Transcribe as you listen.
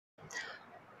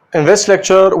In this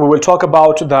lecture, we will talk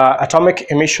about the atomic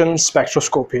emission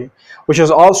spectroscopy, which is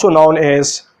also known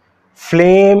as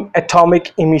flame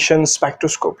atomic emission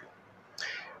spectroscopy.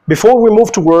 Before we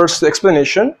move towards the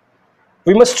explanation,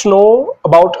 we must know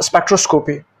about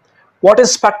spectroscopy. What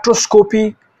is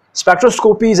spectroscopy?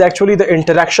 Spectroscopy is actually the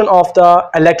interaction of the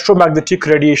electromagnetic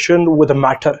radiation with the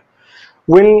matter.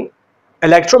 When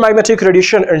electromagnetic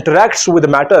radiation interacts with the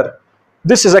matter,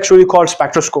 this is actually called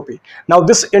spectroscopy. Now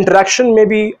this interaction may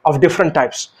be of different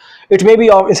types. It may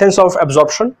be of in sense of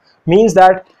absorption, means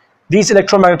that these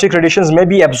electromagnetic radiations may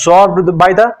be absorbed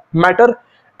by the matter,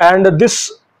 and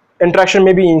this interaction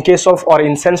may be in case of or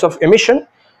in sense of emission,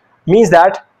 means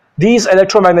that these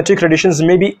electromagnetic radiations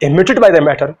may be emitted by the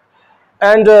matter,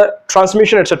 and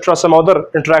transmission, etc. Some other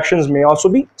interactions may also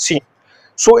be seen.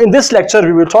 So in this lecture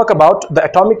we will talk about the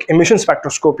atomic emission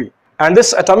spectroscopy. And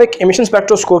this atomic emission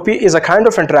spectroscopy is a kind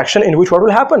of interaction in which what will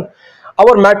happen?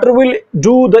 Our matter will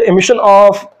do the emission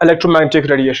of electromagnetic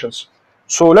radiations.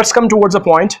 So let's come towards the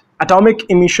point, atomic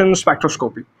emission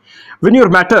spectroscopy. When your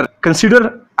matter,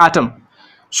 consider atom.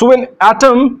 So when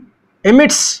atom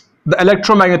emits the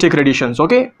electromagnetic radiations,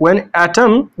 okay? When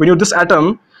this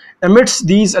atom emits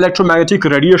these electromagnetic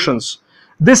radiations,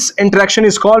 this interaction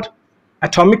is called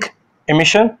atomic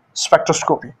emission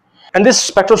spectroscopy. And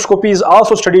this spectroscopy is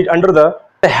also studied under the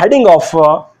heading of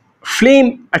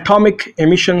flame atomic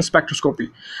emission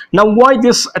spectroscopy. Now why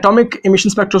this atomic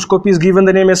emission spectroscopy is given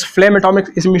the name as flame atomic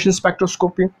emission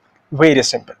spectroscopy? Very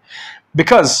simple.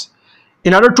 Because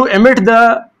in order to emit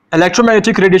the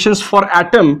electromagnetic radiations for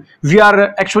atom, we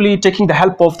are actually taking the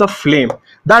help of the flame.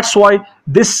 That's why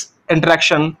this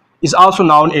interaction is also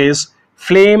known as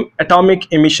flame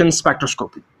atomic emission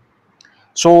spectroscopy.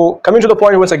 So coming to the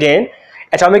point once again,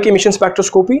 atomic emission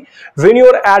spectroscopy, when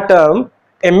your atom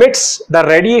emits the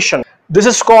radiation, this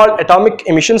is called atomic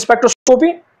emission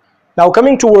spectroscopy. Now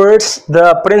coming towards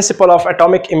the principle of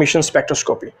atomic emission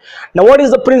spectroscopy. Now what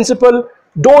is the principle?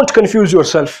 Don't confuse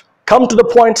yourself. Come to the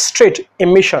point straight,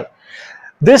 emission.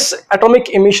 This atomic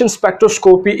emission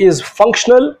spectroscopy is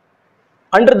functional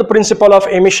under the principle of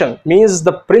emission, means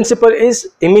the principle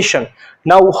is emission.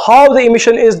 Now how the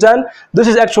emission is done, this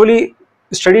is actually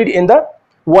studied in the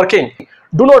working.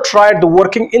 Do not try the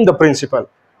working in the principle.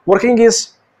 Working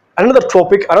is another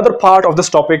topic, another part of this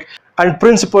topic, and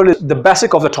principle is the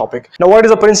basic of the topic. Now what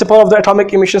is the principle of the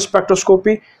atomic emission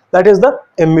spectroscopy? That is the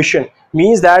emission,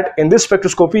 means that in this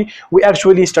spectroscopy we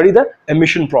actually study the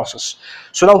emission process.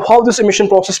 So now how this emission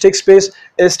process takes place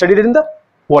is studied in the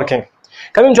working.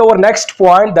 Coming to our next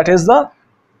point, that is the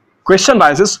question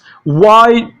arises,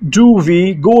 why do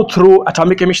we go through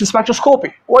atomic emission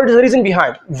spectroscopy? What is the reason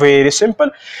behind? Very simple.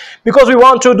 Because we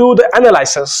want to do the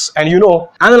analysis, and you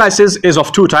know analysis is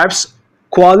of two types,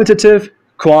 qualitative,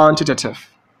 quantitative.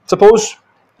 Suppose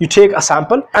you take a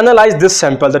sample, analyze this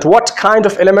sample, that what kind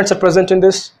of elements are present in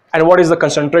this and what is the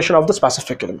concentration of the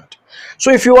specific element.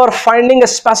 So if you are finding a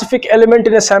specific element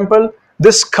in a sample,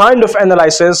 this kind of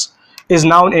analysis is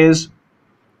known as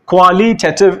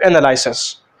qualitative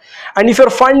analysis. And if you're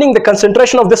finding the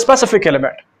concentration of the specific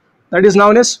element, that is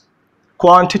known as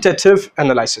quantitative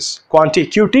analysis.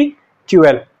 QT,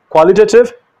 QL,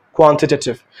 qualitative,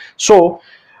 quantitative. So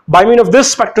by means of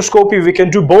this spectroscopy, we can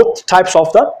do both types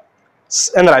of the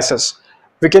analysis.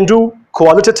 We can do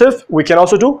qualitative, we can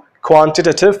also do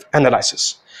quantitative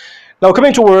analysis. Now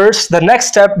coming towards the next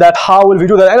step, that how will we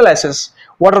do the analysis?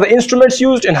 What are the instruments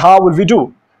used and how will we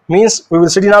do? Means we will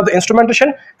study now the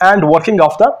instrumentation and working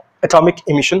of the atomic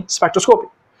emission spectroscopy.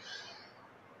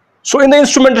 So in the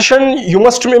instrumentation, you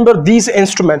must remember these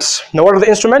instruments. Now what are the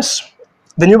instruments?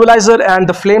 The nebulizer and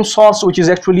the flame source, which is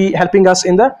actually helping us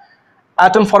in the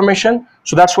atom formation.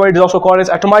 So that's why it is also called as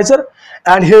atomizer.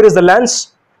 And here is the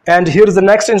lens, and here is the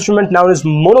next instrument known as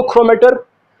monochromator,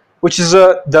 which is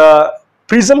the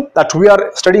prism that we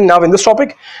are studying now in this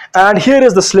topic. And here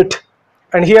is the slit,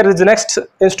 and here is the next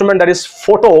instrument, that is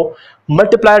photo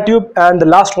multiplier tube, and the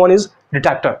last one is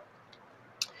detector.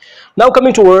 Now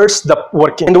coming towards the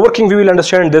working. In the working we will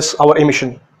understand this, our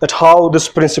emission, that how this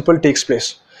principle takes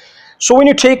place. So when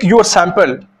you take your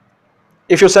sample,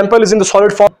 if your sample is in the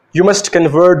solid form, you must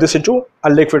convert this into a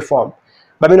liquid form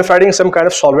by means of adding some kind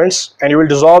of solvents, and you will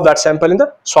dissolve that sample in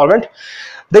the solvent.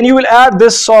 Then you will add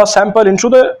this sample into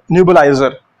the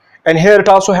nebulizer, and here it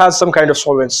also has some kind of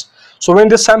solvents. So when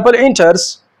this sample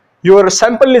enters, your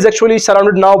sample is actually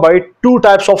surrounded now by two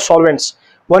types of solvents.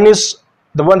 One is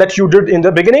the one that you did in the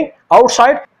beginning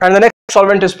outside, and the next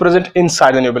solvent is present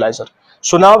inside the nebulizer.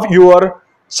 So now your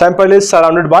sample is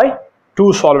surrounded by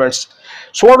two solvents.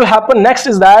 So what will happen next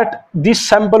is that this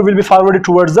sample will be forwarded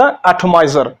towards the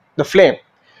atomizer, the flame.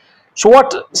 So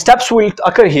what steps will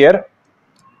occur here?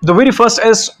 The very first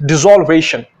is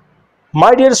dissolution.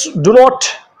 My dears, do not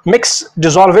mix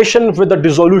dissolution with the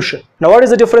dissolution. Now, what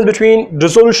is the difference between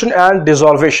dissolution and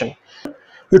dissolution?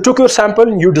 You took your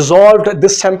sample, you dissolved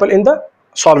this sample in the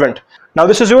solvent. Now,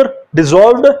 this is your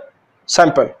dissolved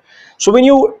sample. So, when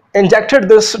you injected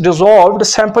this dissolved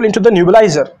sample into the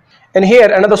nebulizer, and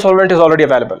here another solvent is already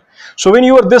available. So, when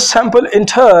this sample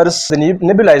enters the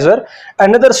nebulizer,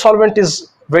 another solvent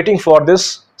is waiting for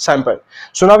this sample.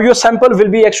 So, now your sample will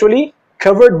be actually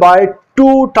covered by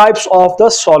two types of the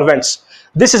solvents.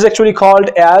 This is actually called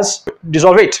as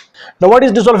dissolvate. Now, what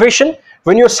is dissolution?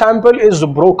 When your sample is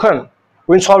broken,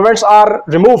 when solvents are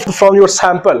removed from your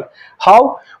sample.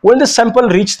 How? When the sample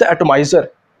reaches the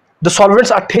atomizer, the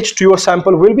solvents attached to your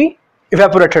sample will be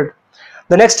evaporated.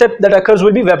 The next step that occurs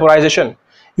will be vaporization.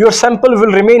 Your sample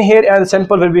will remain here and the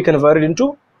sample will be converted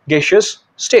into gaseous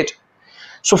state.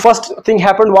 So first thing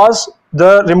happened was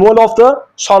the removal of the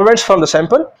solvents from the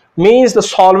sample, means the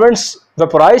solvents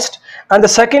vaporized, and the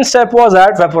second step was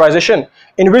that vaporization,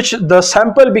 in which the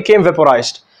sample became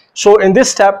vaporized. So in this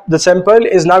step, the sample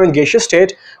is now in gaseous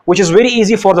state, which is very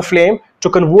easy for the flame to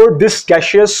convert this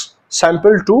gaseous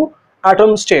sample to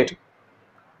atom state.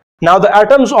 Now the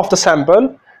atoms of the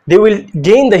sample, they will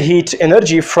gain the heat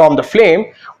energy from the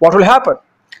flame. What will happen?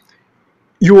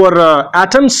 Your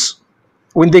atoms,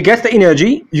 when they get the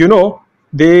energy,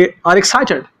 they are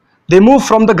excited. They move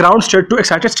from the ground state to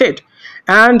excited state,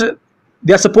 and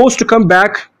they are supposed to come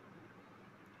back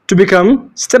to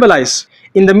become stabilized.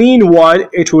 In the meanwhile,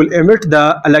 it will emit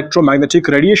the electromagnetic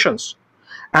radiations,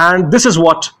 and this is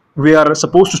what we are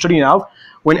supposed to study now.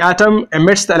 When atom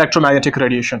emits the electromagnetic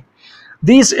radiation,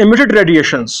 these emitted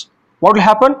radiations, what will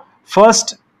happen?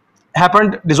 First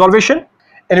happened dissolution,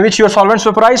 in which your solvents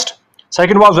vaporized.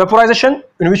 Second was vaporization,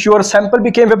 in which your sample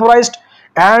became vaporized.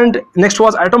 And next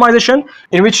was atomization,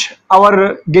 in which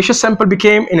our gaseous sample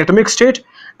became in atomic state.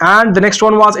 And the next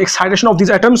one was excitation of these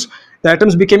atoms. The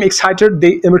atoms became excited,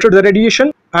 they emitted the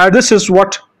radiation. This is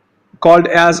what called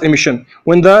as emission,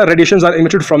 when the radiations are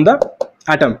emitted from the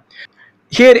atom.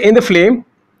 Here in the flame,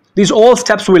 these all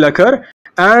steps will occur,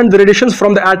 and the radiations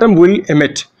from the atom will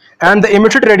emit, and the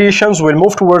emitted radiations will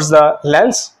move towards the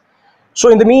lens. So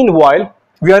in the meanwhile,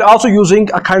 we are also using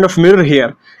a kind of mirror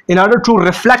here in order to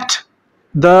reflect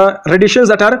the radiations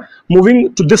that are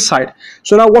moving to this side.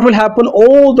 So now what will happen?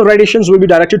 All the radiations will be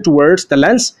directed towards the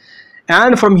lens,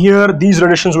 and from here these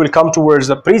radiations will come towards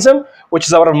the prism, which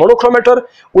is our monochromator,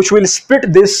 which will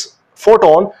split this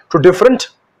photon to different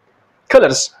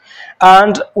colors,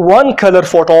 and one color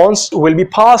photons will be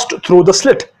passed through the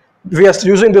slit. We are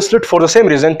using the slit for the same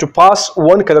reason, to pass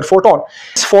one color photon.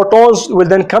 These photons will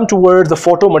then come towards the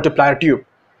photomultiplier tube.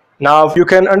 Now you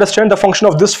can understand the function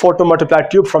of this photomultiplier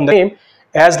tube from the name,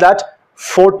 as that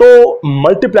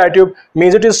photomultiplier tube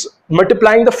means it is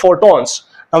multiplying the photons.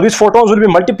 Now these photons will be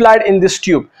multiplied in this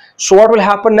tube. So what will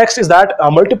happen next is that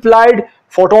multiplied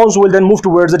photons will then move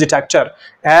towards the detector,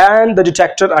 and the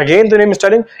detector, again the name is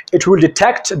telling, it will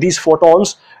detect these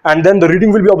photons, and then the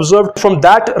reading will be observed. From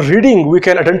that reading we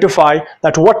can identify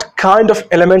that what kind of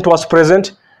element was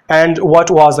present and what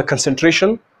was the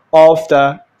concentration of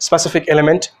the specific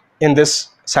element in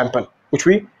this sample, which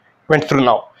we went through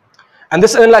now. And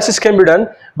this analysis can be done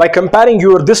by comparing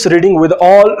this reading with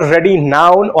already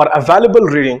known or available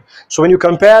reading. So when you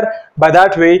compare by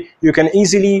that way, you can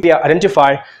easily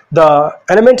identify the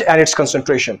element and its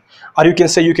concentration. Or you can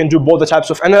say you can do both the types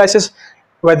of analysis,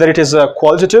 whether it is a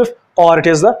qualitative or it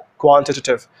is the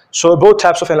quantitative. So both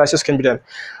types of analysis can be done.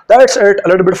 That's it, a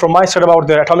little bit from my side about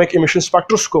the atomic emission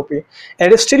spectroscopy.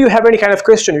 And if still you have any kind of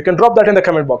question, you can drop that in the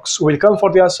comment box. We'll come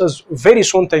for the answers very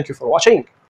soon. Thank you for watching.